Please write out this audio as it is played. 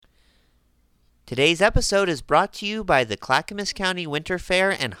Today's episode is brought to you by the Clackamas County Winter Fair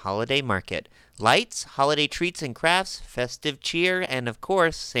and Holiday Market. Lights, holiday treats and crafts, festive cheer, and of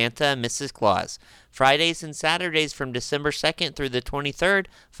course, Santa and Mrs. Claus. Fridays and Saturdays from December 2nd through the 23rd,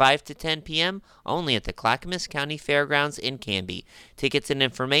 5 to 10 p.m., only at the Clackamas County Fairgrounds in Canby. Tickets and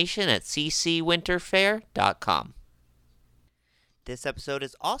information at ccwinterfair.com. This episode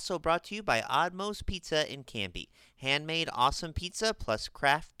is also brought to you by Odd Moe's Pizza in Canby. Handmade awesome pizza plus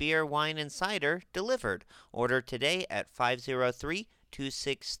craft beer, wine, and cider delivered. Order today at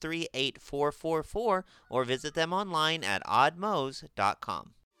 503-263-8444 or visit them online at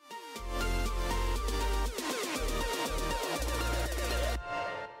oddmoes.com.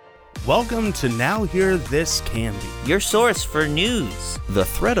 Welcome to Now Hear This Canby, your source for news. The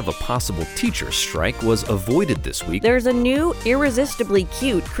threat of a possible teacher strike was avoided this week. There's a new, irresistibly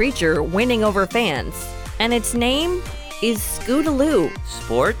cute creature winning over fans, and its name is Scootaloo.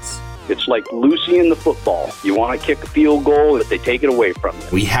 Sports. It's like Lucy in the football. You want to kick a field goal, but they take it away from you.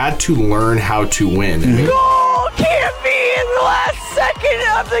 We had to learn how to win. Goal can't be in the last second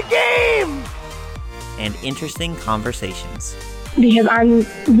of the game! And interesting conversations. Because I'm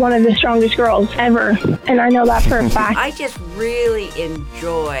one of the strongest girls ever, and I know that for a fact. I just really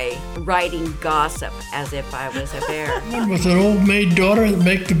enjoy writing gossip as if I was a bear. With an old maid daughter that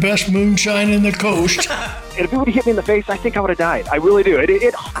make the best moonshine in the coast. And if it would have hit me in the face, I think I would have died. I really do.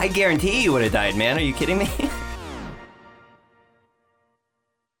 I guarantee you would have died, man. Are you kidding me?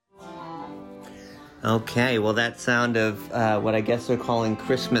 Okay, well, that sound of what I guess they're calling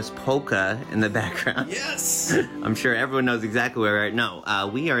Christmas polka in the background. Yes! I'm sure everyone knows exactly where we are. No,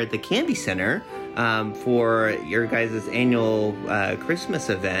 we are at the Canby Center for your guys' annual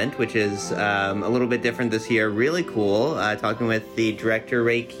Christmas event, which is a little bit different this year. Really cool. Talking with the director,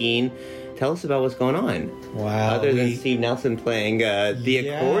 Ray Keene. Tell us about what's going on. Wow. Other than Steve Nelson playing the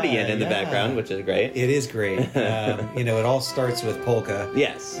accordion in the background, which is great. It is great. It all starts with polka.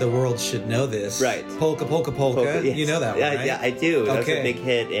 Yes. The world should know this. Right. Polka, polka, polka. Yes. You know that one, right? Yeah, I do. Okay. That's a big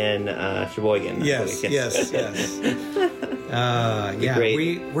hit in Sheboygan. Yes. Yeah.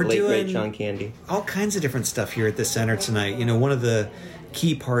 We're doing great John Candy. all kinds of different stuff here at the center tonight. One of the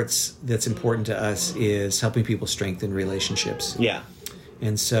key parts that's important to us is helping people strengthen relationships. Yeah.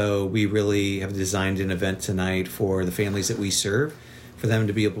 And so we really have designed an event tonight for the families that we serve, for them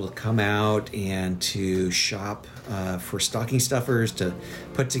to be able to come out and to shop for stocking stuffers, to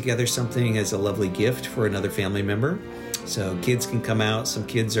put together something as a lovely gift for another family member. So kids can come out. Some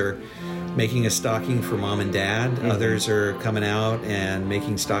kids are making a stocking for mom and dad. Mm-hmm. Others are coming out and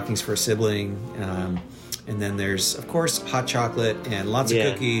making stockings for a sibling. And then there's, of course, hot chocolate and lots of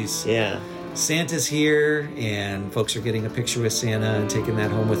cookies. Yeah. Santa's here, and folks are getting a picture with Santa and taking that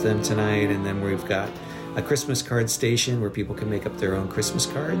home with them tonight. And then we've got a Christmas card station where people can make up their own Christmas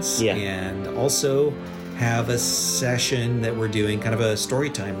cards. Yeah. And also have a session that we're doing, kind of a story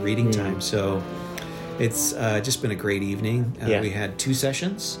time, reading time. So it's just been a great evening. We had 2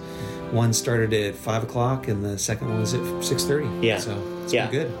 sessions. One started at 5 o'clock, and the second one was at 6:30. Yeah. So it's been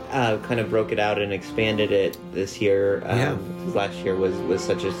good. Kind of broke it out and expanded it this year. Because last year was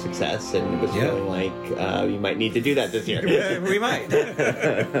such a success, and it was feeling like you might need to do that this year. We might.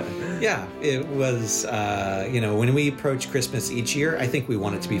 Yeah, it was, when we approach Christmas each year, I think we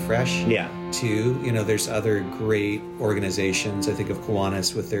want it to be fresh. Yeah. Too. There's other great organizations. I think of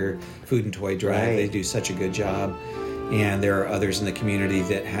Kiwanis with their food and toy drive. Right. They do such a good job. And there are others in the community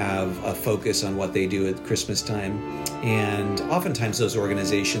that have a focus on what they do at Christmas time. And oftentimes those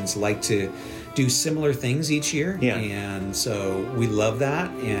organizations like to do similar things each year. Yeah. And so we love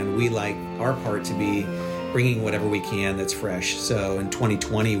that. And we like our part to be bringing whatever we can that's fresh. So in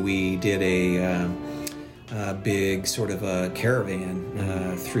 2020, we did a big sort of a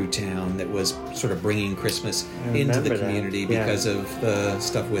caravan through town that was sort of bringing Christmas into the community because of the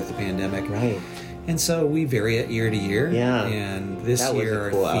stuff with the pandemic. Right. And so we vary it year to year. Yeah. And this year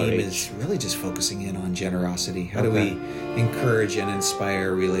cool our theme outreach. is really just focusing in on generosity. How do we encourage and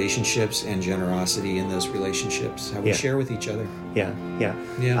inspire relationships and generosity in those relationships? How we share with each other. Yeah.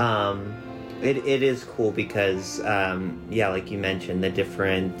 It is cool because, like you mentioned,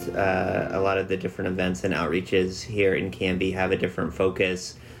 a lot of the different events and outreaches here in Canby have a different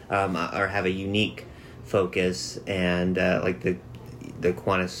focus, or have a unique focus, and like the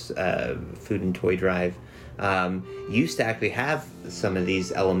Kiwanis food and toy drive used to actually have some of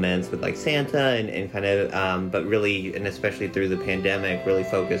these elements with like Santa and kind of, but really, and especially through the pandemic, really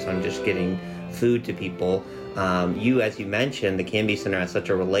focus on just getting food to people. As you mentioned, the Canby Center has such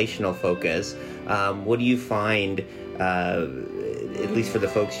a relational focus. What do you find at least for the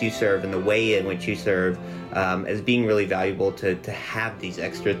folks you serve and the way in which you serve, as being really valuable to have these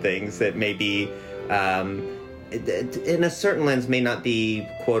extra things that maybe, in a certain lens, may not be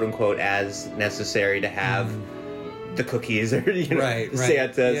quote unquote as necessary to have the cookies or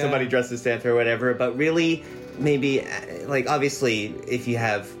Santa, somebody dressed as Santa or whatever, but really maybe like obviously if you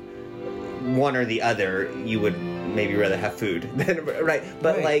have one or the other, you would maybe rather have food than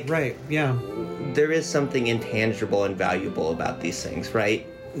there is something intangible and valuable about these things, right?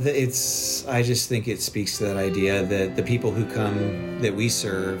 I just think it speaks to that idea that the people who come that we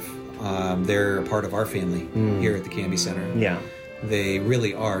serve, they're a part of our family here at the Canby Center. Yeah. They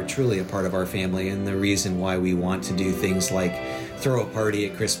really are truly a part of our family, and the reason why we want to do things like throw a party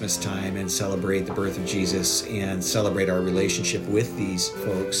at Christmas time and celebrate the birth of Jesus and celebrate our relationship with these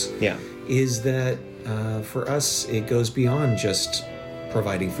folks is that for us it goes beyond just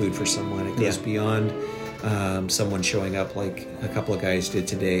providing food for someone. It goes beyond someone showing up like a couple of guys did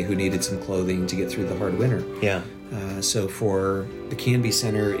today who needed some clothing to get through the hard winter. So for the Canby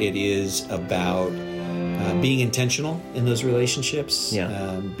Center, it is about being intentional in those relationships,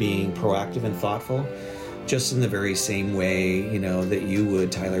 being proactive and thoughtful, just in the very same way, that you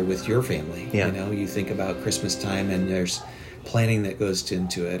would, Tyler, with your family. You think about Christmas time and there's planning that goes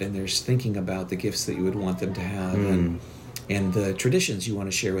into it, and there's thinking about the gifts that you would want them to have and the traditions you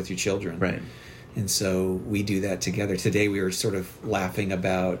want to share with your children. Right. And so we do that together. Today we were sort of laughing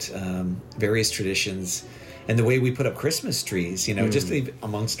about various traditions and the way we put up Christmas trees, just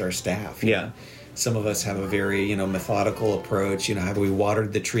amongst our staff. Some of us have a very, methodical approach. Have we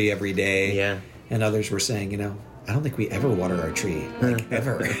watered the tree every day? And others were saying, I don't think we ever water our tree,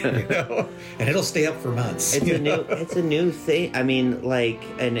 ever. And it'll stay up for months. It's a new thing. I mean,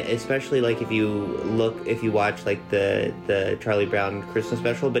 and especially if you watch the Charlie Brown Christmas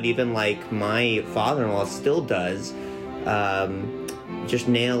special, but even my father-in-law still does. Just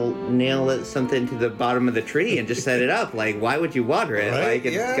nail something to the bottom of the tree and just set it up. Why would you water it? Right?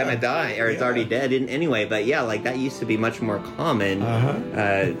 It's gonna die, or it's already dead anyway. But that used to be much more common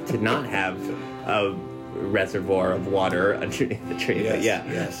to not have a reservoir of water underneath the tree.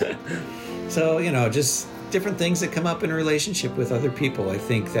 Yes. So just different things that come up in a relationship with other people. I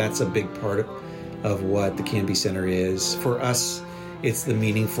think that's a big part of what the Canby Center is for us. It's the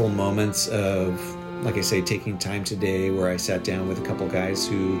meaningful moments of, like I say, taking time today where I sat down with a couple guys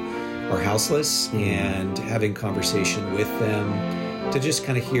who are houseless and having conversation with them to just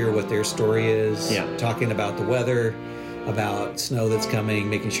kind of hear what their story is, talking about the weather, about snow that's coming,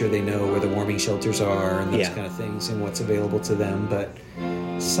 making sure they know where the warming shelters are and those kind of things and what's available to them. But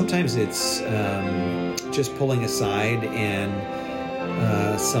sometimes it's just pulling aside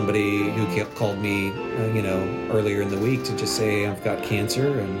and somebody who called me, earlier in the week to just say, I've got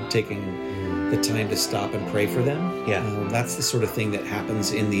cancer, and taking the time to stop and pray for them. That's the sort of thing that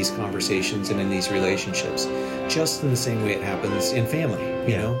happens in these conversations and in these relationships, just in the same way it happens in family.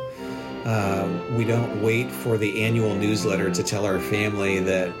 We don't wait for the annual newsletter to tell our family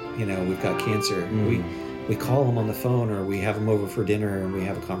that we've got cancer. We call them on the phone, or we have them over for dinner and we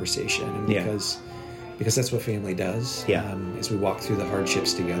have a conversation. And because that's what family does. As we walk through the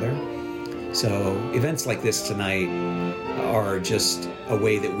hardships together. So events like this tonight are just a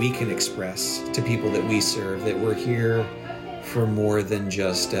way that we can express to people that we serve that we're here for more than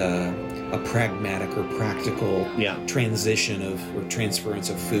just a pragmatic or practical transition or transference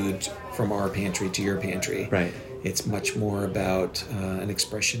of food from our pantry to your pantry. Right. It's much more about an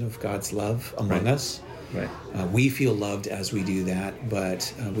expression of God's love among us. Right. We feel loved as we do that,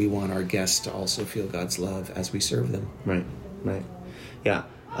 but we want our guests to also feel God's love as we serve them. Right. Yeah.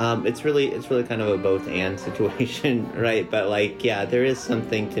 It's really kind of a both and situation, right? But there is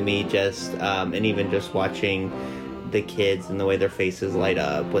something to me just, and even just watching the kids and the way their faces light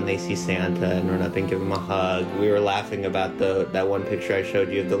up when they see Santa and run up and give him a hug. We were laughing about that one picture I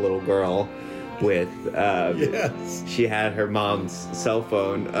showed you of the little girl with, she had her mom's cell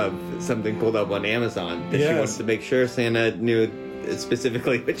phone of something pulled up on Amazon that she wanted to make sure Santa knew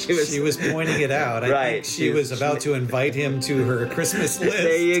specifically what she was pointing it out. I think she was about to invite him to her Christmas list.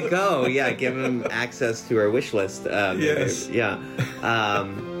 There you go. Yeah, give him access to her wish list. Yes. Yeah.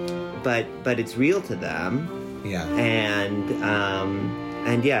 But it's real to them. Yeah.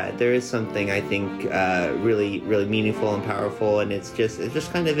 And there is something I think really, really meaningful and powerful, and it's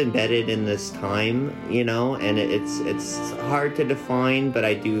just kind of embedded in this time, and it's hard to define, but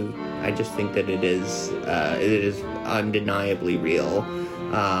I just think that it is undeniably real,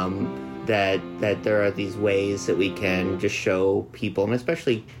 that there are these ways that we can just show people, and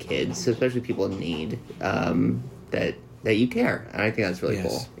especially kids, especially people in need, that that you care, and I think that's really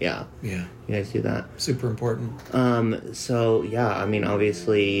cool. Yeah, yeah, you guys do that. Super important. So yeah, I mean,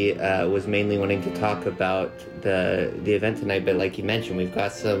 obviously, was mainly wanting to talk about the event tonight, but like you mentioned, we've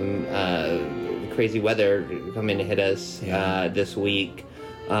got some crazy weather coming to hit us this week.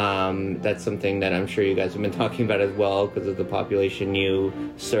 That's something that I'm sure you guys have been talking about as well, because of the population you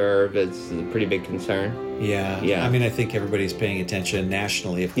serve. It's a pretty big concern. Yeah. I mean, I think everybody's paying attention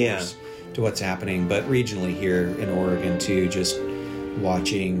nationally, of course, to what's happening, but regionally here in Oregon too, just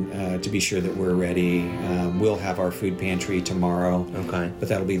watching to be sure that we're ready. We'll have our food pantry tomorrow. Okay. But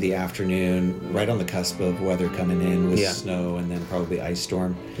that'll be the afternoon, right on the cusp of weather coming in with snow and then probably ice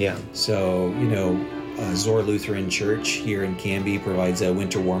storm. Yeah. So, Zor Lutheran Church here in Canby provides a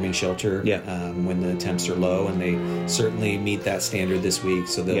winter warming shelter when the temps are low, and they certainly meet that standard this week,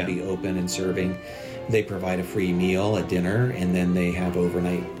 so they'll be open and serving. They provide a free meal at dinner, and then they have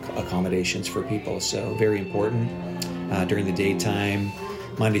overnight accommodations for people, so very important. During the daytime,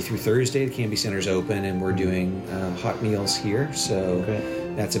 Monday through Thursday, the Canby Center's open, and we're doing hot meals here, so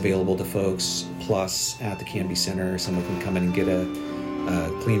that's available to folks. Plus, at the Canby Center, someone can come in and get a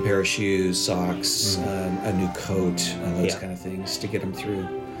clean pair of shoes, socks, a new coat, those kind of things to get them through.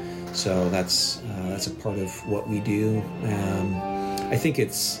 So that's a part of what we do. I think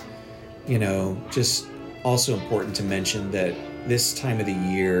it's, just also important to mention that this time of the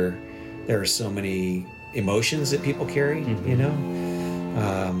year, there are so many emotions that people carry,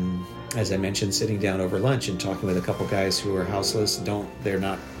 as I mentioned, sitting down over lunch and talking with a couple guys who are houseless. They're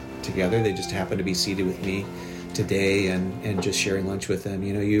not together. They just happen to be seated with me today and just sharing lunch with them.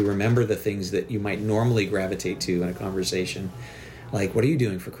 You remember the things that you might normally gravitate to in a conversation, like, what are you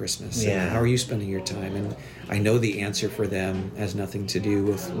doing for Christmas? Yeah. And how are you spending your time? And I know the answer for them has nothing to do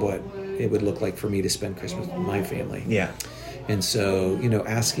with what it would look like for me to spend Christmas with my family. Yeah. And so,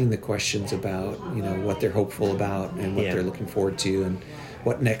 asking the questions about, what they're hopeful about and what they're looking forward to and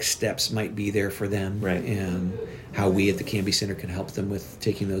what next steps might be there for them. Right. And how we at the Canby Center can help them with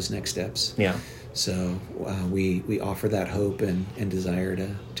taking those next steps. Yeah. So we offer that hope and desire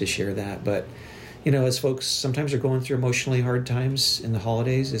to share that. But, as folks sometimes are going through emotionally hard times in the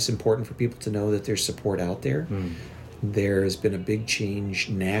holidays, it's important for people to know that there's support out there. There's been a big change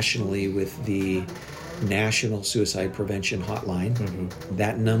nationally with the National Suicide Prevention Hotline.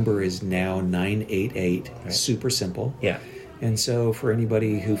 That number is now 988. Right. Super simple. Yeah. And so for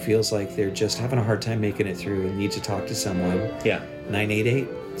anybody who feels like they're just having a hard time making it through and need to talk to someone, 988.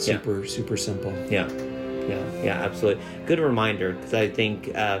 Super simple. Yeah, absolutely. Good reminder, because I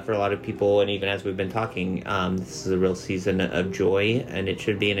think for a lot of people, and even as we've been talking, this is a real season of joy, and it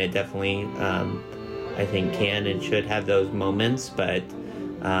should be, and it definitely, I think, can and should have those moments, but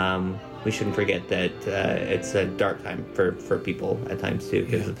we shouldn't forget that it's a dark time for people at times too,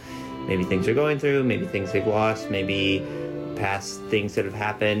 because maybe things are going through, maybe things they've lost, maybe past things that have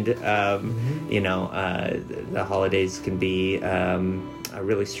happened. The holidays can be a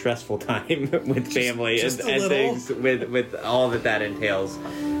really stressful time with family and things, with all that entails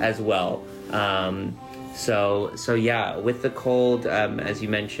as well. So yeah, with the cold, as you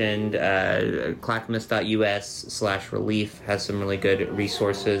mentioned, clackamas.us/relief has some really good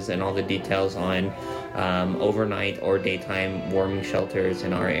resources and all the details on overnight or daytime warming shelters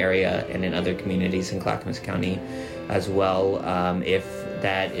in our area and in other communities in Clackamas County as well. If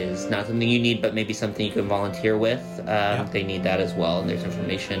that is not something you need, but maybe something you can volunteer with, they need that as well. And there's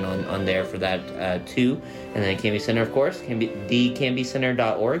information on there for that too. And then Canby Center, of course,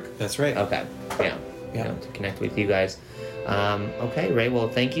 thecanbycenter.org. That's right. Okay. Yeah. To connect with you guys. Okay, Ray, well,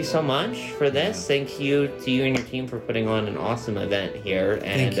 thank you so much for this. Yeah. Thank you to you and your team for putting on an awesome event here.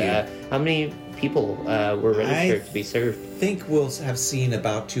 And how many people were registered to be served? I think we'll have seen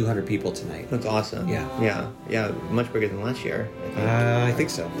about 200 people tonight. That's awesome. Yeah, much bigger than last year. I think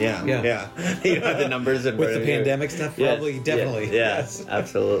so. Yeah. You know the numbers and with the pandemic stuff, probably, definitely. Yes,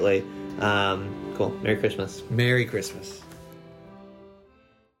 absolutely. Cool. Merry Christmas. Merry Christmas.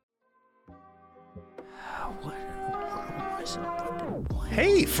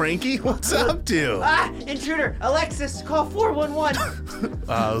 Hey, Frankie, what's up, dude? Intruder! Alexis, call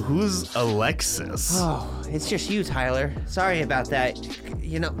 411! Who's Alexis? Oh, it's just you, Tyler. Sorry about that.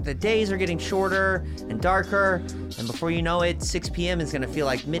 The days are getting shorter and darker, and before you know it, 6 p.m. is gonna feel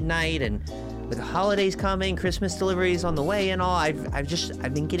like midnight, and with the holidays coming, Christmas deliveries on the way and all,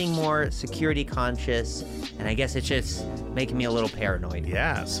 I've been getting more security conscious, and I guess it's just making me a little paranoid.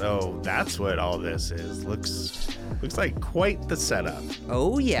 Yeah, so that's what all this is. Looks like quite the setup.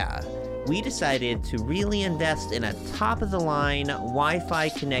 Oh yeah. we decided to really invest in a top-of-the-line Wi-Fi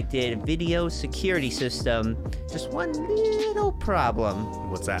connected video security system. Just one little problem.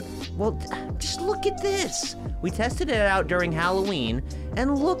 What's that? Well, just look at this. We tested it out during Halloween,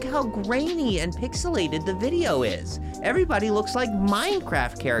 and look how grainy and pixelated the video is. Everybody looks like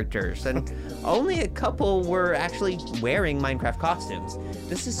Minecraft characters, and only a couple were actually wearing Minecraft costumes.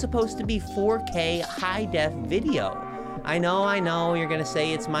 This is supposed to be 4K high-def video. I know, you're gonna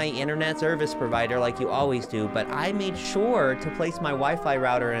say it's my internet service provider like you always do, but I made sure to place my Wi-Fi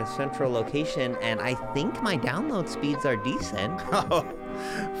router in a central location, and I think my download speeds are decent. Oh,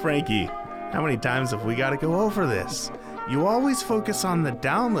 Frankie, how many times have we got to go over this? You always focus on the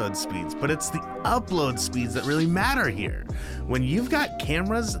download speeds, but it's the upload speeds that really matter here. When you've got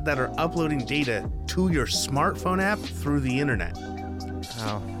cameras that are uploading data to your smartphone app through the internet.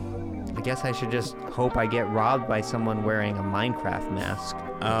 Oh, I guess I should just hope I get robbed by someone wearing a Minecraft mask.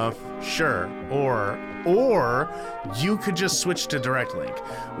 Sure. Or you could just switch to DirectLink,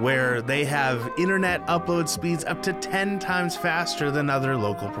 where they have internet upload speeds up to 10 times faster than other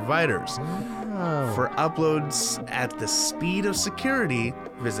local providers. Oh. For uploads at the speed of security,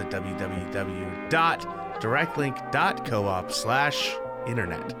 visit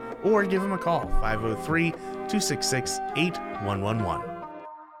www.directlink.coop/internet or give them a call, 503-266-8111.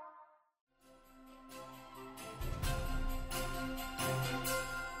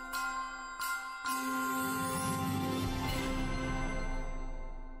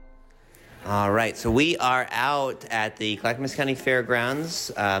 All right, so we are out at the Clackamas County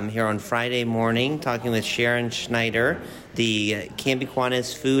Fairgrounds here on Friday morning talking with Sharon Schneider. The Canby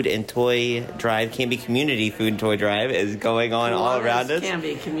Kiwanis Food and Toy Drive, Canby Community Food and Toy Drive is going on all around us.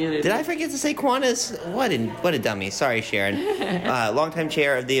 Canby Community. Did I forget to say Kiwanis? What a dummy. Sorry, Sharon. Longtime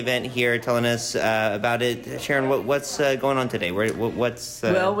chair of the event here telling us about it. Sharon, what's going on today? What's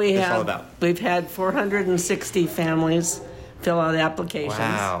this all about? We've had 460 families fill out applications.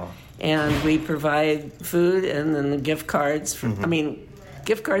 Wow. And we provide food and then the gift cards.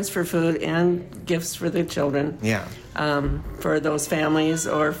 Gift cards for food and gifts for the children. Yeah. For those families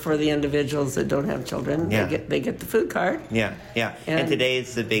or for the individuals that don't have children, yeah. they get the food card. Yeah. And today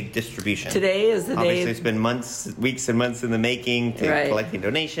is the big distribution. Today is the day. Obviously, it's been weeks and months in the making to collecting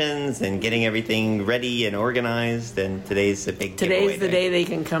donations and getting everything ready and organized. And today's the big giveaway. Today's the day they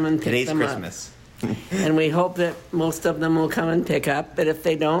can come and pick them Christmas. up. And we hope that most of them will come and pick up. But if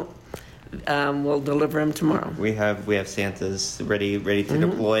they don't, we'll deliver them tomorrow. We have Santas ready to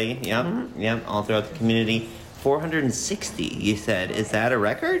deploy. Yep, all throughout the community. 460, you said. Is that a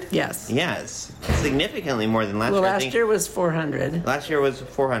record? Yes. Significally more than last year. Well, last year was 400. Last year was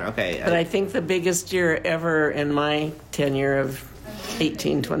 400. Okay. But I think the biggest year ever in my tenure of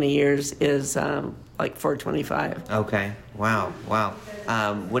 18, 20 years is like 425. Okay. Wow.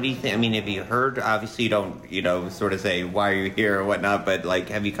 What do you think? I mean, have you heard? Obviously, you don't, sort of say why are you here or whatnot. But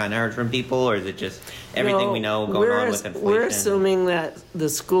have you kind of heard from people, or is it just everything we know going on with inflation? We're assuming that the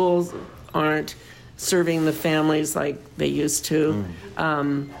schools aren't serving the families like they used to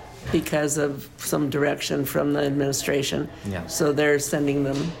because of some direction from the administration. Yeah. So they're sending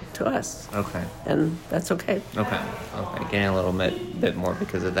them to us. Okay. And that's okay. Okay. Getting a little bit more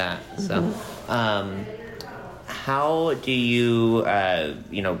because of that. So. How do you,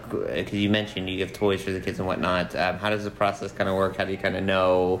 because you mentioned you give toys for the kids and whatnot, how does the process kind of work? How do you kind of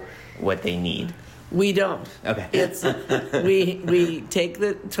know what they need? We don't. Okay. It's we take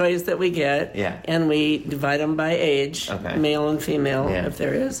the toys that we get and we divide them by age, male and female if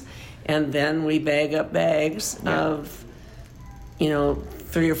there is, and then we bag up bags of, 3 or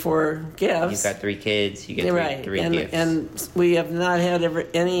 4 gifts. You've got 3 kids, you get three gifts. And we have not had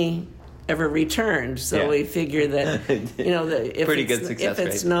ever returned, so we figure that if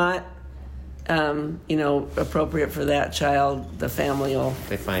it's not appropriate for that child, the family will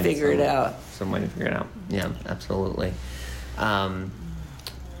figure it out. Some way to figure it out. Yeah, absolutely.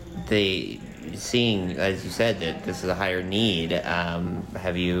 Seeing, as you said, that this is a higher need,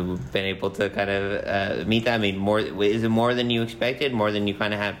 have you been able to kind of meet that? I mean, is it more than you expected? More than you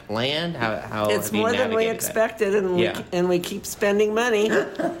kind of had planned? How it's have you more than we expected, and we keep spending money.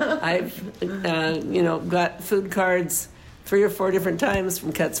 I've got food cards 3 or 4 different times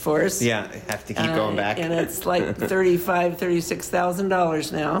from Cuts Force. Yeah, have to keep going back, and it's like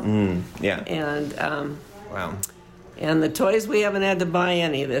 $36,000 now. Yeah, and wow. And the toys, we haven't had to buy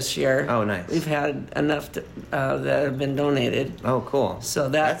any this year. Oh, nice. We've had enough that have been donated. Oh, cool. So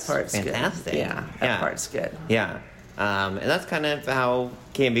that's part's fantastic. good. Yeah, that part's good. Yeah. And that's kind of how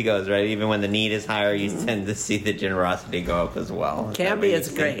Canby goes, right? Even when the need is higher, you tend to see the generosity go up as well. Canby is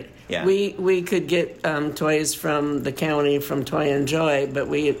great. Yeah. We could get toys from the county, from Toy and Joy, but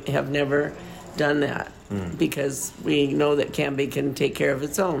we have never done that because we know that Canby can take care of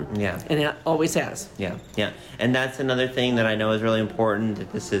its own. Yeah. And it always has. Yeah, yeah. And that's another thing that I know is really important.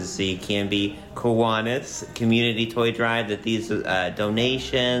 This is the Canby Kiwanis Community Toy Drive, that these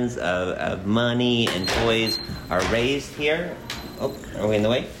donations of money and toys are raised here. Oh, are we in the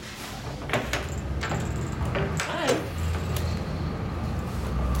way? Hi.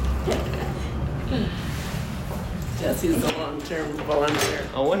 Jesse's a long-term volunteer.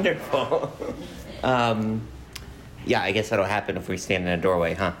 Oh, wonderful. Yeah, I guess that'll happen if we stand in a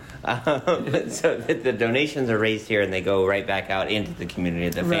doorway, huh? So the donations are raised here and they go right back out into the community.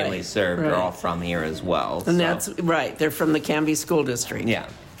 The families served are all from here as well. And that's right. They're from the Canby School District. Yeah.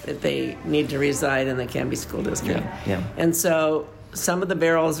 That they need to reside in the Canby School District. Yeah. And so some of the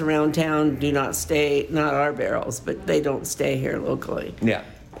barrels around town do not stay, not our barrels, but they don't stay here locally. Yeah.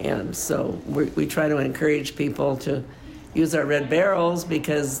 And so we try to encourage people to use our red barrels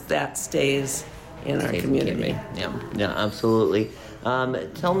because that stays in our community. Yeah, absolutely.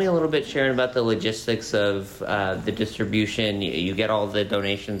 Tell me a little bit, Sharon, about the logistics of the distribution. You get all the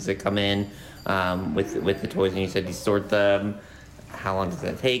donations that come in with the toys, and you said you sort them. How long does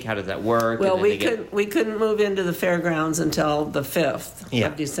that take? How does that work? Well, we couldn't move into the fairgrounds until the 5th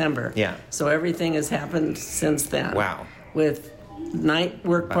of December. Yeah. So everything has happened since then. Wow. With night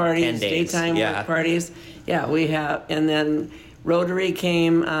work parties, daytime work parties. Yeah, we have, and then Rotary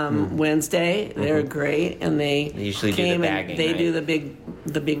came Wednesday. They're great, and they usually came do the bagging. And they right? do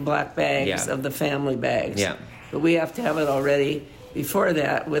the big black bags of the family bags. Yeah. But we have to have it already before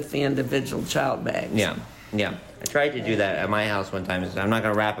that with the individual child bags. Yeah. I tried to do that at my house one time. I'm not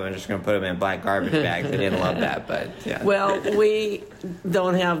going to wrap them. I'm just going to put them in black garbage bags. I didn't love that, but yeah. Well, we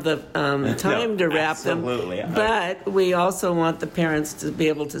don't have the time to wrap them. But we also want the parents to be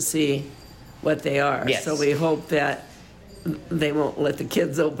able to see what they are. Yes. So we hope that they won't let the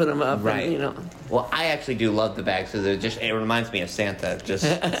kids open them up. Right. And, Well, I actually do love the bags because it reminds me of Santa, just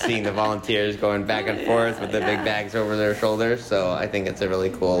seeing the volunteers going back and forth with the big bags over their shoulders. So I think it's a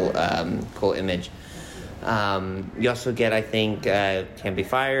really cool image. You also get, I think, Canby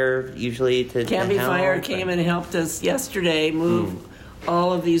Fire usually to Canby Fire came and helped us yesterday move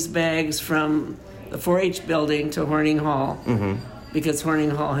all of these bags from the 4-H building to Horning Hall because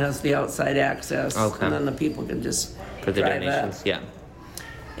Horning Hall has the outside access, and then the people can just for the drive donations. up. Yeah,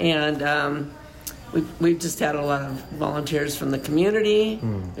 and we've just had a lot of volunteers from the community.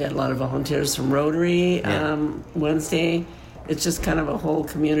 We had a lot of volunteers from Rotary Wednesday. It's just kind of a whole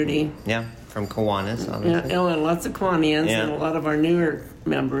community. Yeah. From Kiwanis, obviously. Yeah, and lots of Kiwanians and a lot of our newer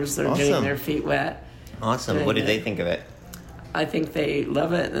members are getting their feet wet. Awesome. What did they think of it? I think they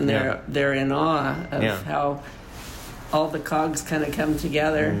love it, and they're in awe of how all the cogs kind of come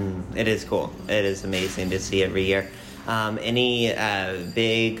together. It is cool. It is amazing to see every year. Any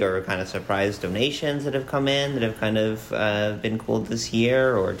big or kind of surprise donations that have come in that have kind of been cool this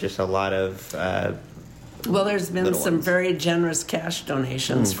year, or just a lot of... Well, there's been some very generous cash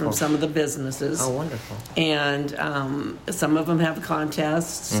donations from some of the businesses. Oh, wonderful! And some of them have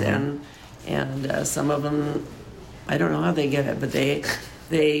contests, and some of them, I don't know how they get it, but they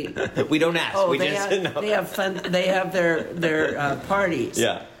we don't ask. Oh, we they just have, know. They have fun. They have their parties.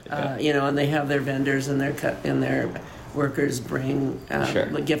 Yeah. And they have their vendors and their workers bring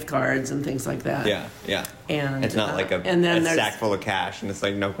the gift cards and things like that. Yeah. And it's not like a sack full of cash and it's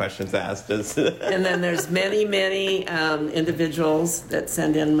like no questions asked. And then there's many individuals that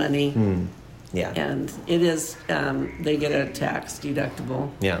send in money. Yeah. And it is they get a tax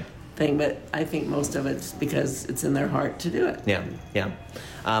deductible thing, but I think most of it's because it's in their heart to do it. Yeah.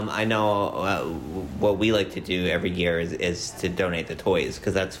 I know what we like to do every year is to donate the toys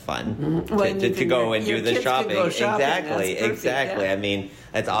because that's fun to go and do the shopping. Exactly. Yeah. I mean,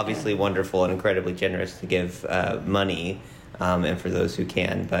 it's obviously wonderful and incredibly generous to give money, and for those who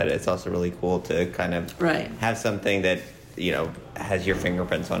can. But it's also really cool to kind of have something that has your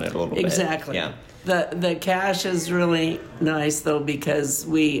fingerprints on it a little bit. Exactly. Yeah. The cash is really nice though because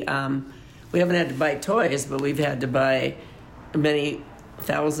we haven't had to buy toys, but we've had to buy many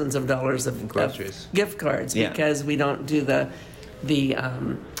thousands of dollars of groceries, gift cards because we don't do the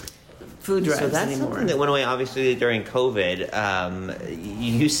food drives So that's anymore. something that went away, obviously, during COVID.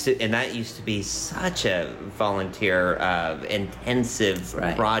 That used to be such a volunteer intensive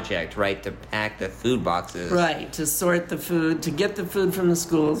project, right? To pack the food boxes, right? To sort the food, to get the food from the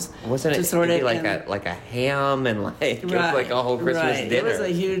schools. Wasn't to it sort it like a ham and it was like a whole Christmas dinner? It was a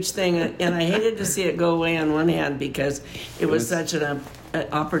huge thing, and I hated to see it go away on one hand because it was such an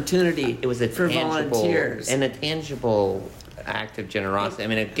opportunity. It was for volunteers and a tangible act of generosity. I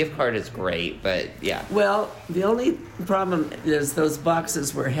mean, a gift card is great, but yeah. Well, the only problem is those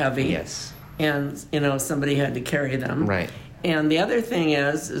boxes were heavy. Yes. And, somebody had to carry them. Right. And the other thing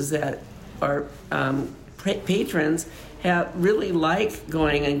is that our patrons really like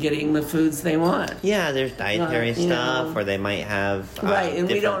going and getting the foods they want. Yeah, there's dietary stuff, or they might have... right, and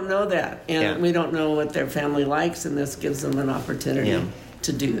we don't know that. And we don't know what their family likes, and this gives them an opportunity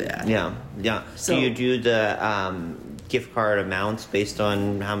to do that. Yeah. So, do you do the... gift card amounts based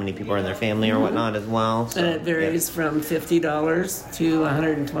on how many people are in their family or whatnot as well? So, and it varies from $50 to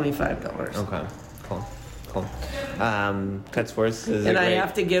 $125. Okay, cool. Cuts Force is and I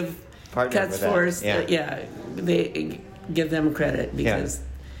have to give Cuts Force, they give them credit because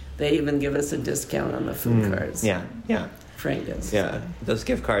they even give us a discount on the food cards. Yeah. Frank does. Yeah, those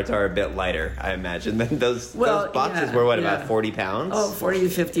gift cards are a bit lighter, I imagine, than those boxes were, about 40 pounds? Oh, 40 to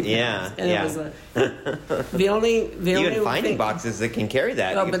 50 pounds. Yeah, and it was the only even finding boxes that can carry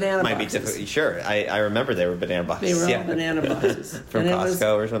that banana might boxes. be difficult. Sure, I remember they were banana boxes. They were all banana boxes. From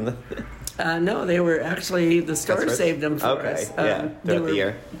Costco or something? No, they were actually, the store saved them for us. Throughout the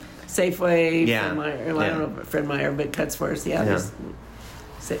year. Safeway, Fred Meyer, I don't know Fred Meyer, but Cuts Force,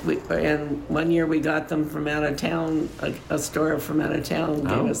 and one year we got them from out of town. A store from out of town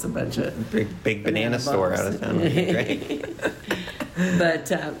gave us a bunch of big banana store out of town. Great. But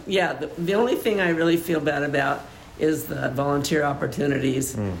the only thing I really feel bad about is the volunteer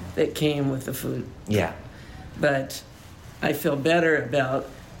opportunities that came with the food. Yeah. But I feel better about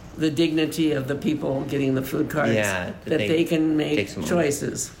the dignity of the people getting the food cards. Yeah, that they can make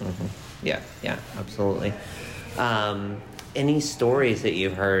choices. Mm-hmm. Yeah, absolutely. Any stories that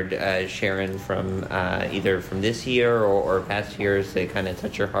you've heard, Sharon, from either from this year or past years that kind of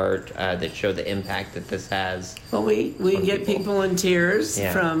touch your heart, that show the impact that this has? Well, we get people in tears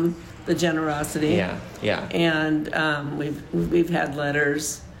from the generosity. Yeah. And we've had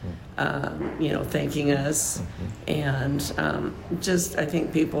letters, thanking us, and I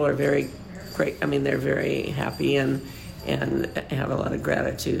think people are very great. I mean, they're very happy and have a lot of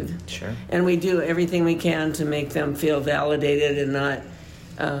gratitude. Sure. And we do everything we can to make them feel validated and not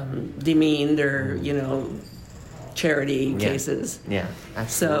demeaned or, charity cases. Yeah,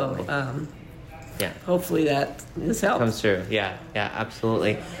 absolutely. So, hopefully that has helped. Comes through. Yeah,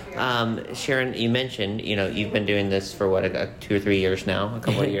 absolutely. Sharon, you mentioned, you've been doing this for 2 or 3 years now, a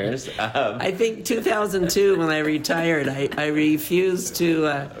couple of years. I think 2002 when I retired, I refused to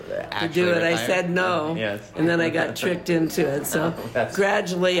do it. Retire? I said no, and then I got tricked into it. So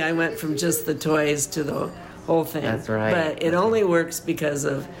gradually I went from just the toys to the whole thing. That's right. But it only works because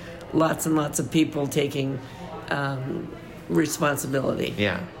of lots and lots of people taking responsibility.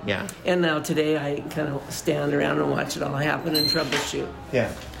 Yeah. And now today I kind of stand around and watch it all happen and troubleshoot.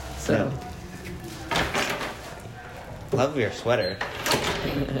 Yeah. So. Love your sweater.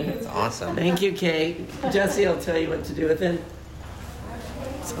 It's awesome. Thank you, Kate. Jesse will tell you what to do with it.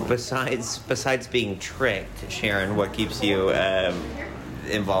 So besides being tricked, Sharon, what keeps you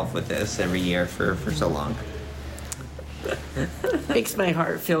involved with this every year for so long? Makes my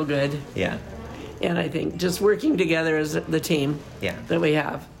heart feel good. Yeah. And I think just working together as the team that we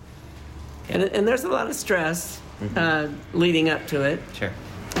have. And there's a lot of stress leading up to it. Sure.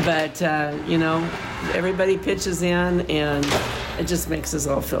 But, everybody pitches in, and it just makes us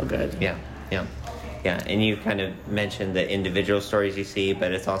all feel good. Yeah. And you kind of mentioned the individual stories you see,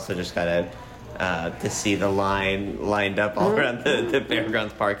 but it's also just got to see the line lined up all around the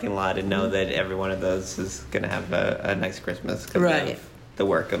Fairgrounds parking lot and know that every one of those is going to have a nice Christmas. Right. The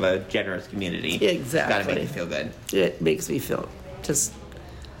work of a generous community. Exactly. It's got to make you feel good. It makes me feel just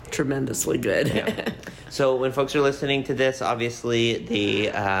tremendously good. Yeah. So when folks are listening to this, obviously the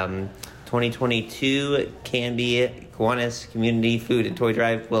 2022 Canby Kiwanis Community Food and Toy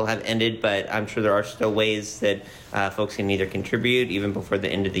Drive will have ended, but I'm sure there are still ways that folks can either contribute even before the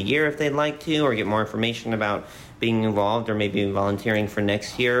end of the year if they'd like to, or get more information about being involved or maybe volunteering for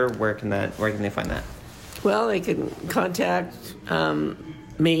next year. Where can they find that? Well, they can contact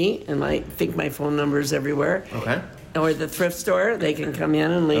me, and I think my phone number is everywhere. Okay. Or the thrift store. They can come in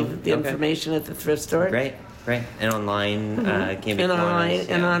and leave the information at the thrift store. Great. And online, Canby Kiwanis.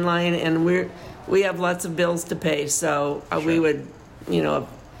 And online, and we have lots of bills to pay, so we would,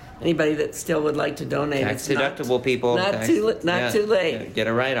 anybody that still would like to donate. Tax deductible, people. Not too late. Yeah, get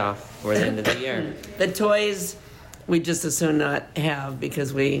a write-off for the end of the year. The toys, we just as soon not have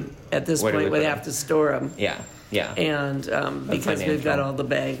because we, at this point, would have to store them. Yeah. And because we've got all the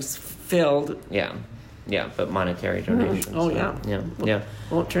bags filled. Yeah, but monetary donations. Yeah.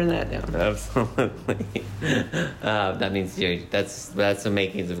 Won't turn that down. Absolutely. That means that's the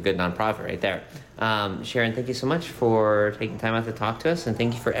makings of a good nonprofit right there. Sharon, thank you so much for taking time out to talk to us, and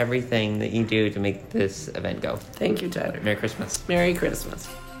thank you for everything that you do to make this event go. Thank you, Tyler. Merry Christmas. Merry Christmas.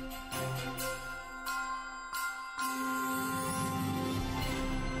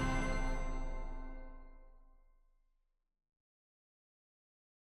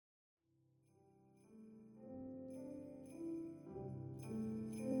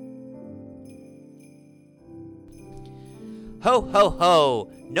 Ho, ho,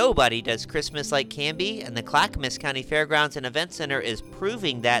 ho! Nobody does Christmas like Canby, and the Clackamas County Fairgrounds and Event Center is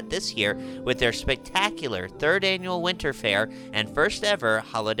proving that this year with their spectacular 3rd annual Winter Fair and first ever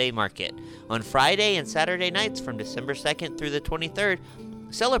holiday market. On Friday and Saturday nights from December 2nd through the 23rd,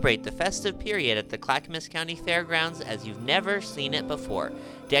 celebrate the festive period at the Clackamas County Fairgrounds as you've never seen it before.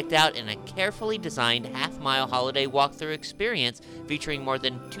 Decked out in a carefully designed half-mile holiday walkthrough experience featuring more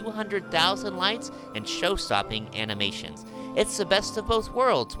than 200,000 lights and show-stopping animations. It's the best of both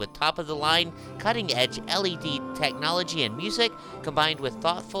worlds with top-of-the-line, cutting-edge LED technology and music combined with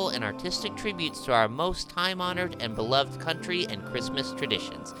thoughtful and artistic tributes to our most time-honored and beloved country and Christmas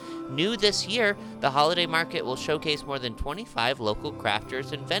traditions. New this year, the holiday market will showcase more than 25 local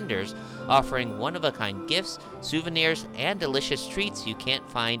crafters and vendors offering one-of-a-kind gifts, souvenirs, and delicious treats you can't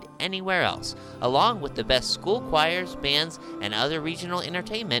find anywhere else, along with the best school choirs, bands, and other regional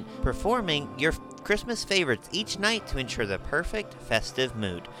entertainment performing your Christmas favorites each night to ensure the perfect festive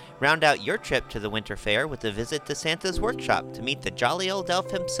mood. Round out your trip to the Winter Fair with a visit to Santa's Workshop to meet the jolly old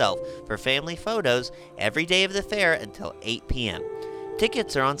elf himself for family photos every day of the fair until 8 p.m.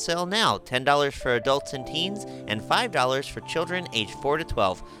 Tickets are on sale now, $10 for adults and teens and $5 for children aged 4 to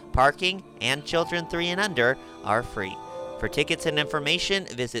 12. Parking and children 3 and under are free. For tickets and information,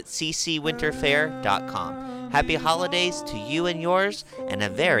 visit ccwinterfair.com. Happy holidays to you and yours, and a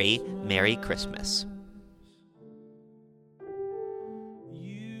very Merry Christmas.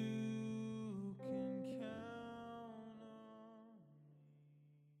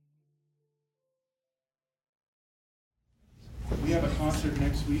 We have a concert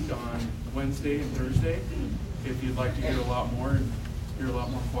next week on Wednesday and Thursday. If you'd like to hear a lot more and hear a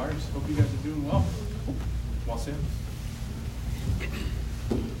lot more choirs, hope you guys are doing well. Well said.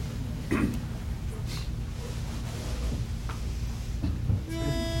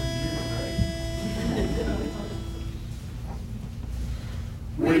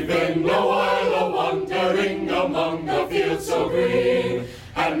 We've been a while a-wandering among the fields so green,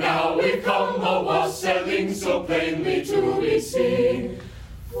 and now we come a-wassailing so plainly to be seen.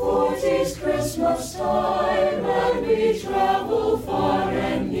 For 'tis Christmas time, and we travel far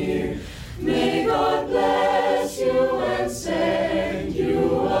and near. May God bless you and send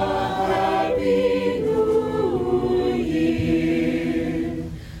you a happy new year.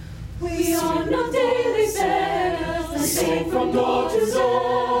 We are not daily beggars, and sing from door to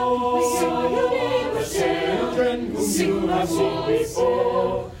door. We are your neighbor's children, whom you have seen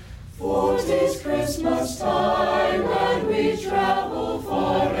before. For 'tis Christmas time, and we travel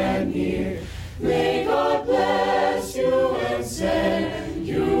far and near. May God bless you and send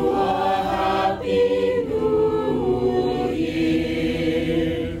you a happy new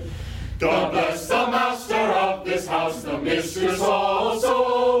year. God bless the master of this house, the mistress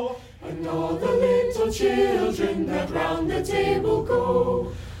also, and all the little children that round the table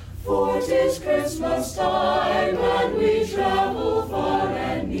go. For 'tis Christmas time, and we travel far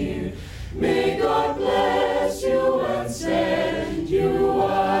and near. May God bless you and send you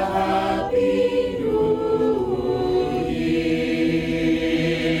a happy new year.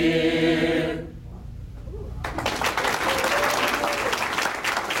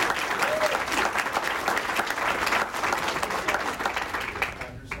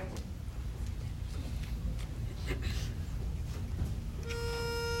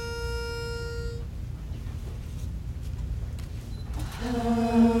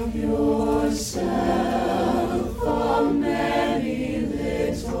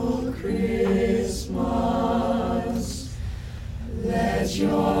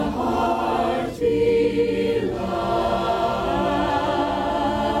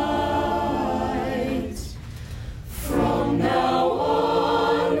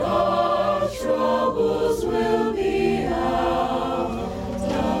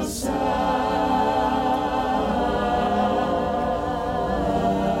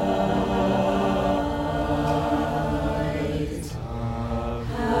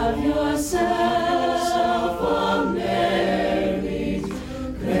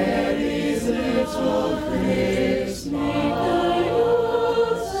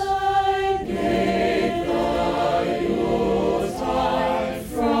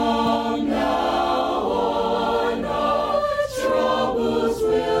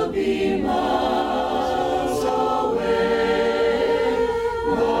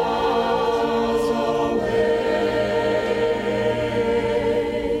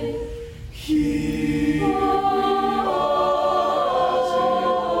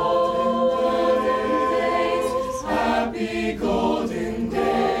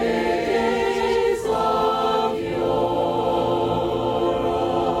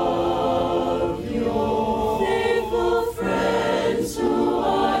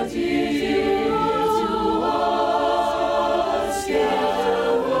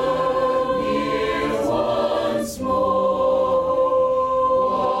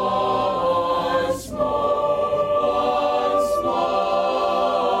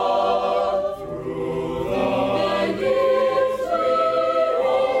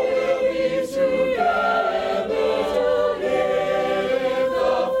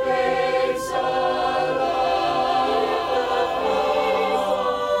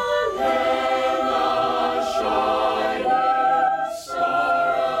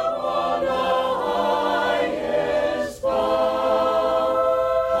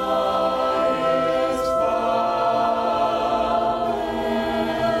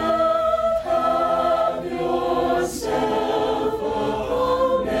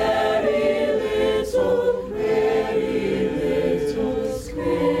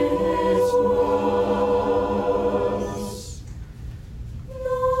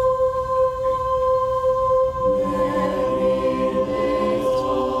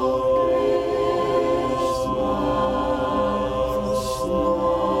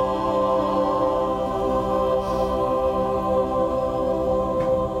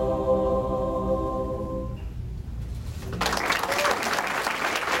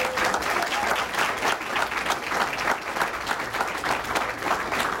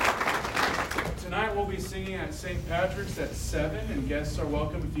 concerts at 7, and guests are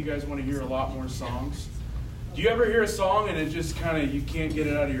welcome if you guys want to hear a lot more songs. Do you ever hear a song and it just kind of, you can't get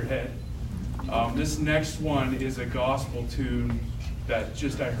it out of your head? This next one is a gospel tune that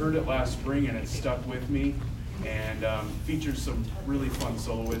just, I heard it last spring and it stuck with me, and features some really fun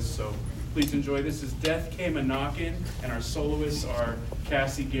soloists, so please enjoy. This is Death Came A-Knockin', and our soloists are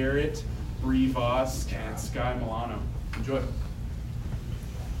Cassie Garrett, Bree Voss, and Sky Milano. Enjoy.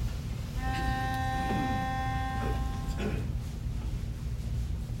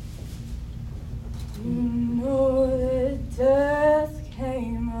 You know that death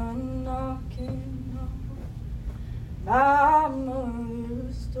came a-knocking on my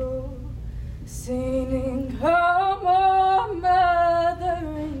mother's door, singing, "Come on, Mother,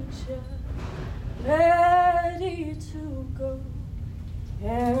 ain't you ready to go?"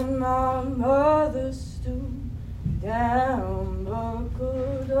 And my mother stooped down,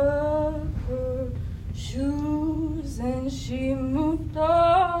 buckled up her shoes, and she moved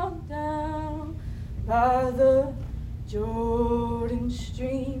on down by the Jordan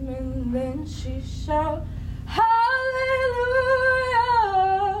stream, and then she shouted, "Hallelujah,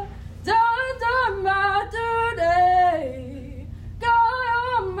 done my duty, got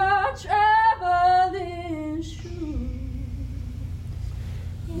on my traveling shoes."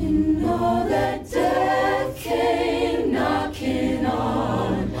 You know that death came knocking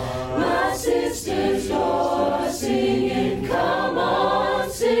on my sister's door, singing, "Come on,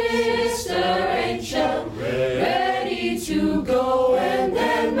 sister, ain't you ready to go?" And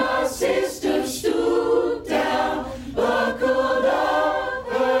then my sister stooped down, buckled up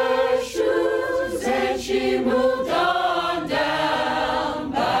her shoes, and she moved on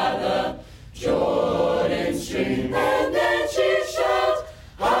down by the Jordan stream, and then she shouted,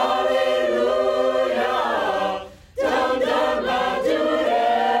 "Hallelujah, done my duty,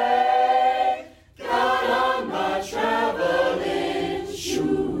 got on my traveling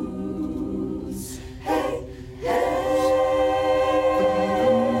shoes." Hey,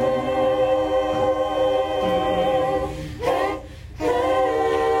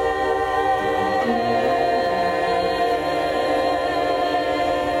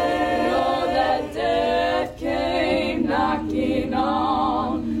 know that death came knocking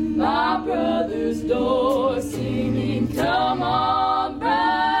on my brother's door, singing, "Come on,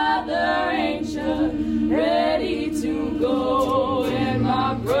 brother, ain't you ready to go?" And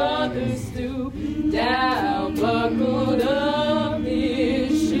my brother stooped down, buckled up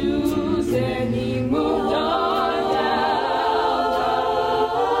his shoes, and he moved on down.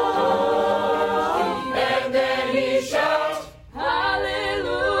 And then he shouted,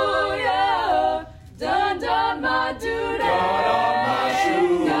 "Hallelujah, done my duty, got on my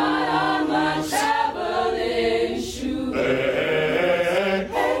shoes, got on my traveling shoes."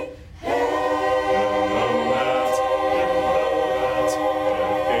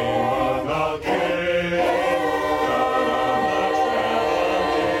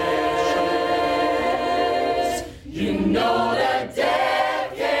 You know that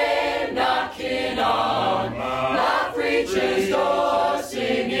death came knocking on my preacher's door,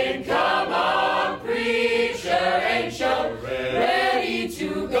 singing, "Come on, preacher, ain't you ready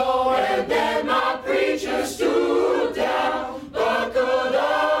to go?" And then my preacher stooped down, buckled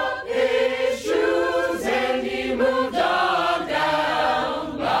up his shoes, and he moved on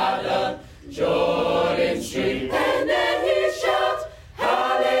down by the Jordan stream, and then he shouted,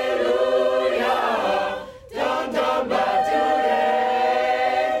 "Hallelujah, done my duty,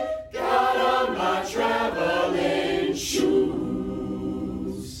 got on my traveling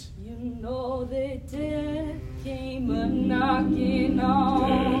shoes." You know that death came a-knocking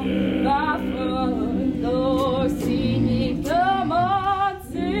on my front door, singing, "Come on,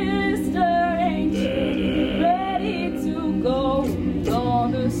 sister, ain't you ready to go?"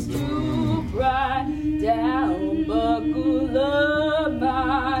 Gonna stoop right down, buckle up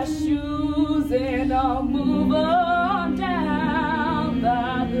my shoes, and I'll move on down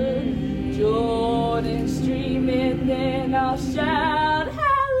by the Jordan stream, and then I'll shout,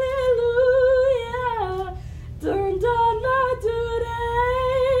 "Hallelujah, done my duty,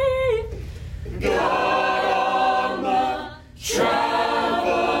 got on my traveling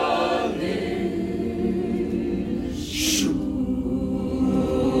shoes."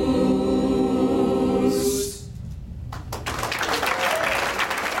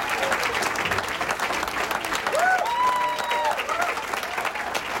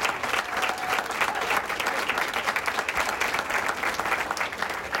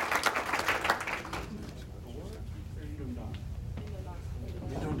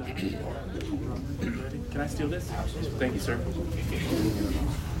 Can I steal this? Thank you, sir.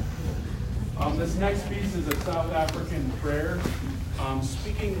 This next piece is a South African prayer,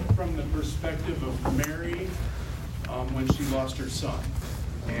 speaking from the perspective of Mary when she lost her son.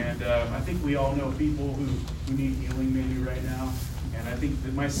 And I think we all know people who need healing maybe right now. And I think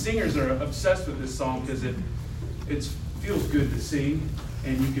that my singers are obsessed with this song because it feels good to sing,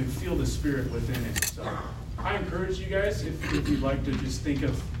 and you can feel the spirit within it. So I encourage you guys, if you'd like to just think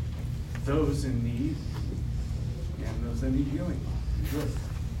of those in need and those that need healing. Enjoy.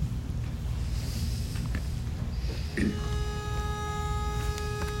 Hallelujah.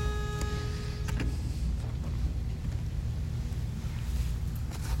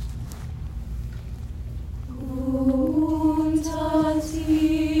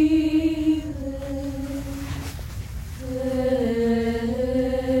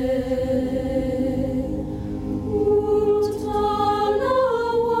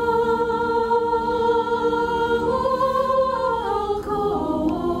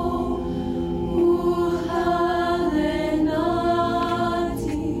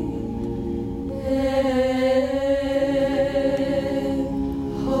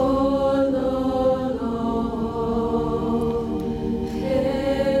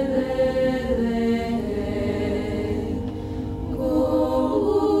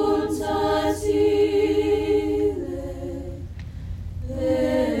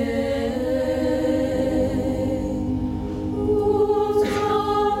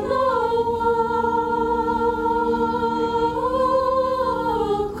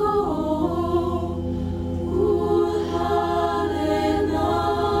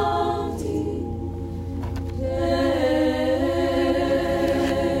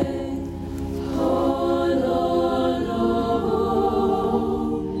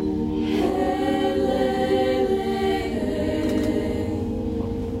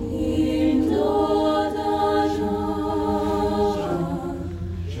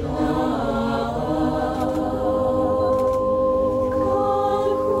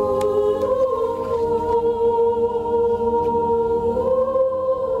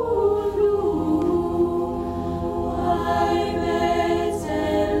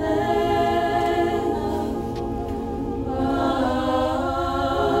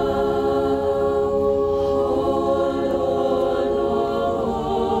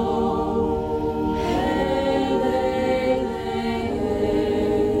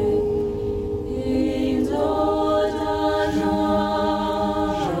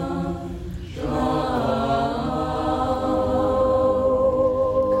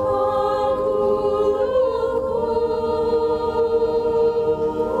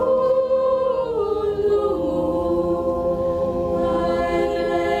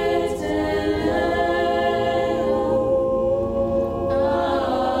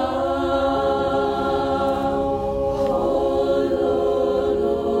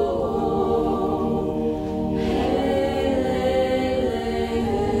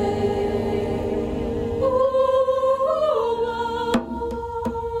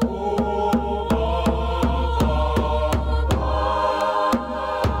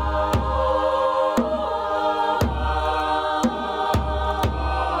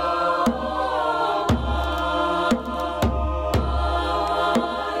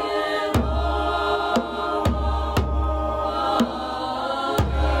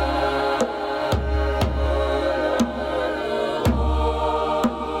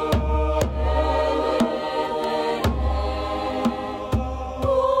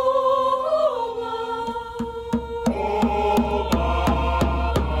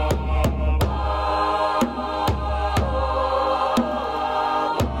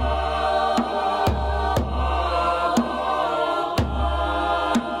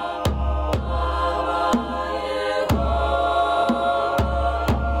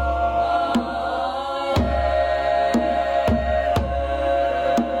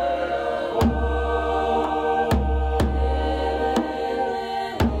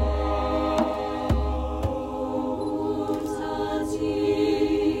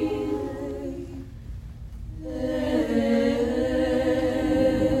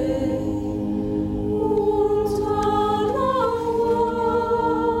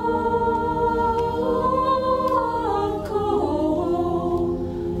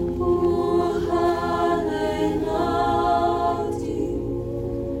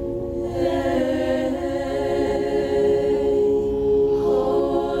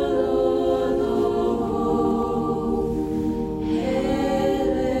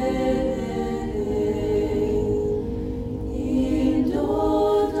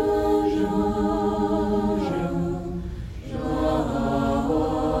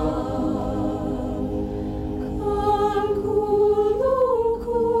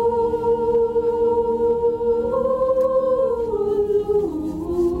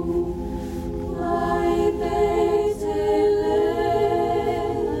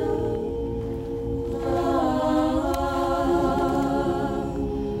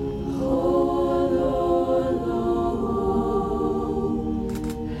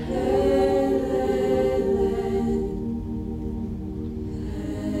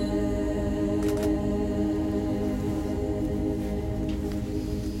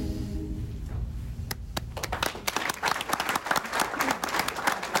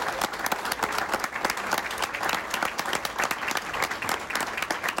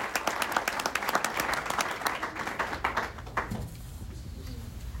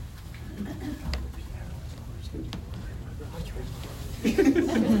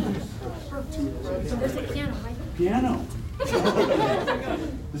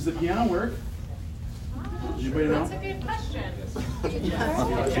 Does the piano work? Anybody know? That's a good question.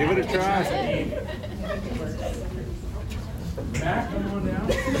 Give it a try. Back, come on down.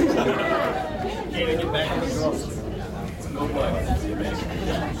 Can't get back in the girls. No way.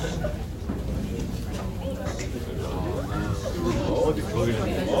 Plug it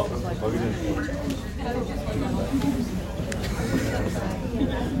in. Plug it in.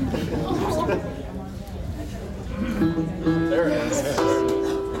 There it is.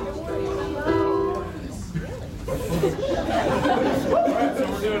 Alright, so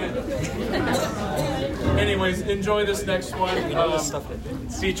we're doing it. Anyways, enjoy this next one.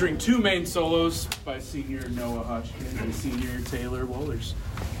 Featuring two main solos by senior Noah Hodgkin and senior Taylor Wohlers.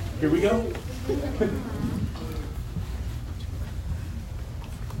 Here we go.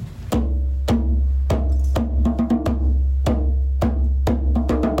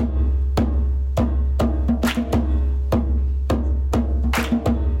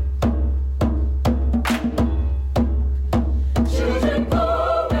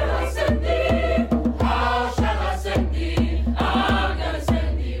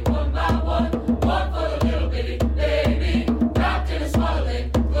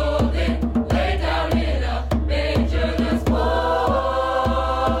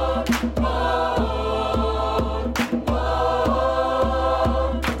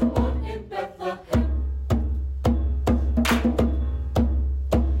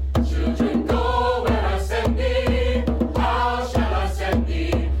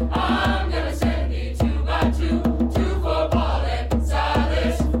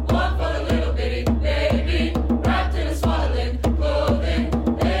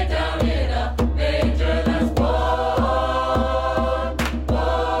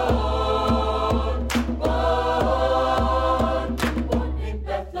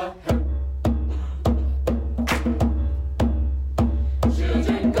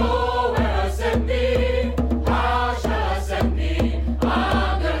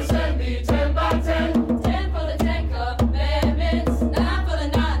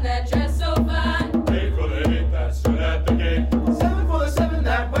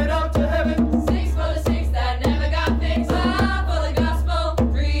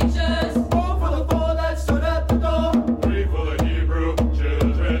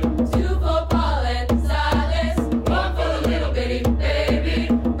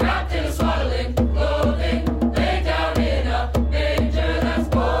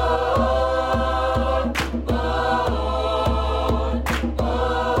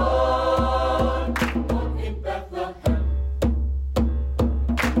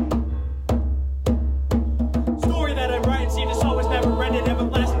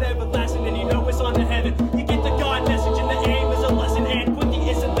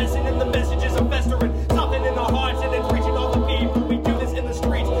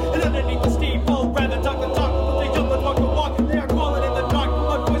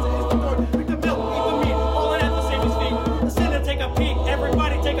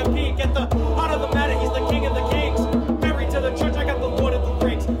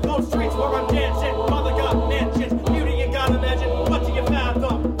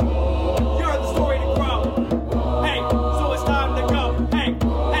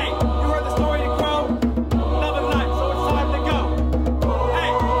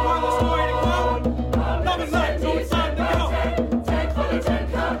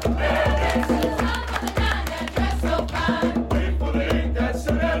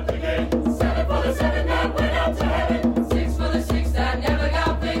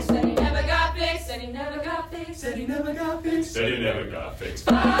 Said he never got fixed.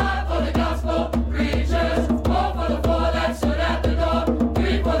 5 for the gospel preachers, 4 for the 4 that stood at the door,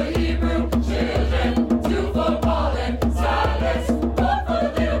 3 for the Hebrew children, 2 for Paul and Silas, 4 for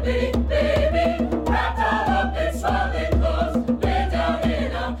the little bitty baby, wrapped all up in swaddling clothes, laid down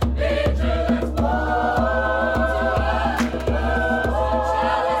in a manger. That's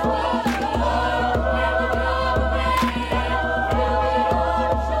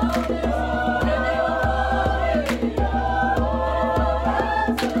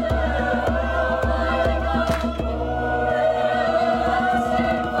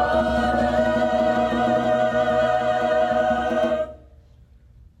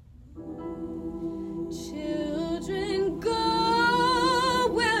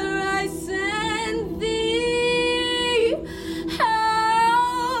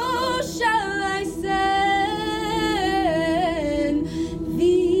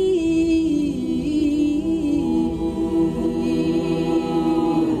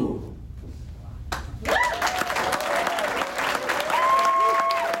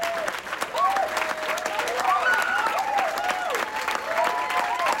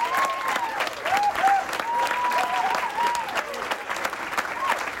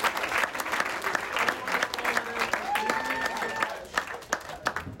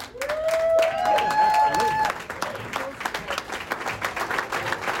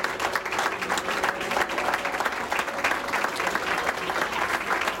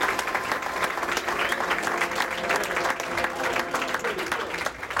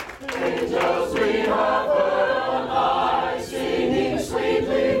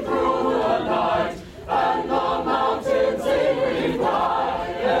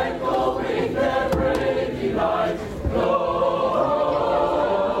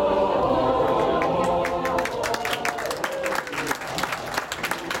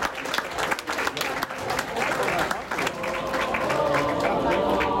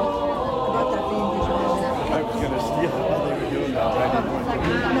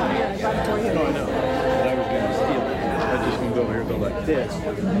this.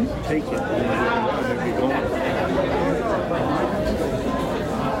 Take it. There you go.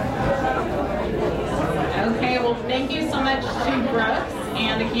 Okay, well, thank you so much to Brooks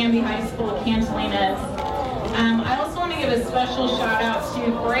and the Canby High School Cantalinas. I also want to give a special shout out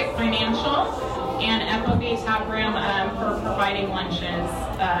to Bright Financial and FOB Tap Room for providing lunches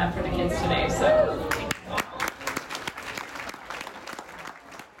for the kids today. So.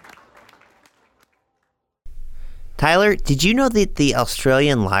 Tyler, did you know that the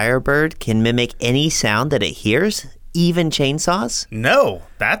Australian lyrebird can mimic any sound that it hears, even chainsaws? No,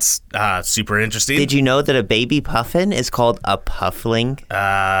 that's super interesting. Did you know that a baby puffin is called a puffling?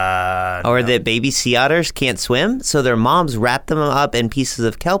 Or that baby sea otters can't swim, so their moms wrap them up in pieces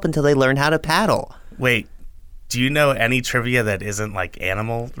of kelp until they learn how to paddle? Wait, do you know any trivia that isn't like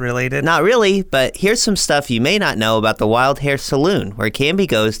animal related? Not really, but here's some stuff you may not know about the Wild Hare Saloon, where Canby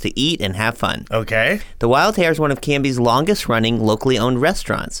goes to eat and have fun. Okay. The Wild Hare is one of Canby's longest running locally owned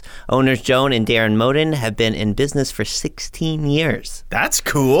restaurants. Owners Joan and Darren Moden have been in business for 16 years. That's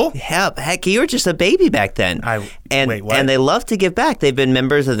cool. Yeah, heck, you were just a baby back then. Wait, what? And they love to give back. They've been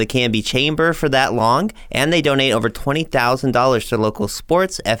members of the Canby Chamber for that long, and they donate over $20,000 to local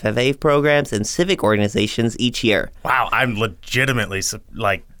sports, FFA programs, and civic organizations each year. Wow, I'm legitimately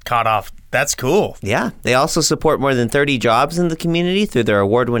caught off. That's cool. Yeah, they also support more than 30 jobs in the community through their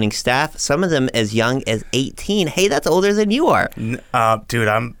award-winning staff, some of them as young as 18. Hey, that's older than you are. Dude,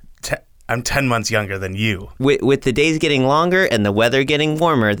 I'm 10 months younger than you. With the days getting longer and the weather getting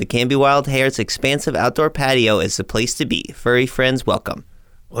warmer, the Canby Wild Hare's expansive outdoor patio is the place to be. Furry friends welcome.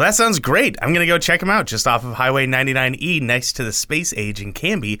 Well, that sounds great. I'm going to go check them out just off of Highway 99E next to the Space Age in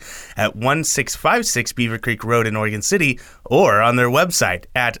Canby at 1656 Beaver Creek Road in Oregon City, or on their website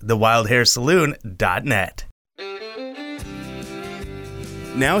at thewildharesaloon.net.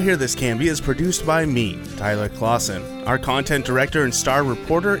 Now Hear This Canby is produced by me, Tyler Clausen. Our content director and star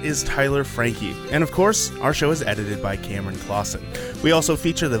reporter is Tyler Frankie. And of course, our show is edited by Cameron Clausen. We also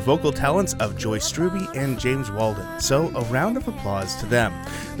feature the vocal talents of Joyce Struby and James Walden, so a round of applause to them.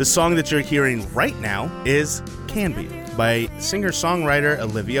 The song that you're hearing right now is Canby by singer-songwriter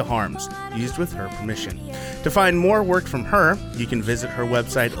Olivia Harms, used with her permission. To find more work from her, you can visit her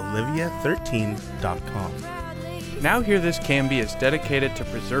website olivia13.com. Now Hear This Canby is dedicated to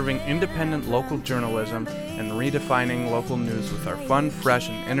preserving independent local journalism and redefining local news with our fun, fresh,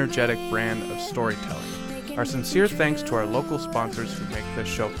 and energetic brand of storytelling. Our sincere thanks to our local sponsors who make this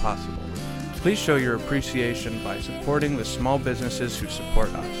show possible. Please show your appreciation by supporting the small businesses who support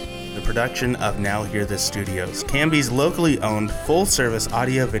us. The production of Now Hear This Studios, Canby's locally owned full-service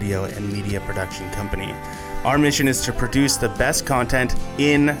audio, video, and media production company. Our mission is to produce the best content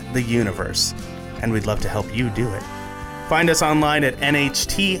in the universe, and we'd love to help you do it. Find us online at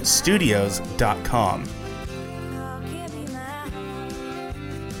nhtstudios.com.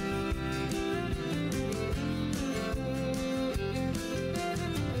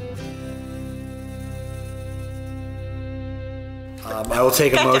 I will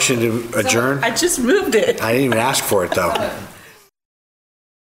take a motion to adjourn. I just moved it. I didn't even ask for it, though.